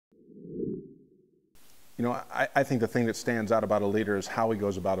You know, I think the thing that stands out about a leader is how he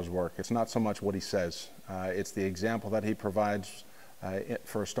goes about his work. It's not so much what he says. It's the example that he provides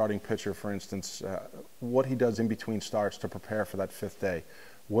for a starting pitcher, for instance, what he does in between starts to prepare for that fifth day.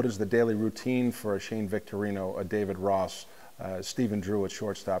 What is the daily routine for a Shane Victorino, a David Ross, Stephen Drew at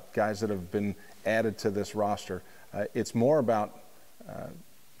shortstop, guys that have been added to this roster. It's more about,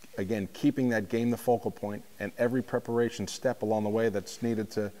 again, keeping that game the focal point and every preparation step along the way that's needed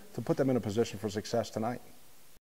to put them in a position for success tonight.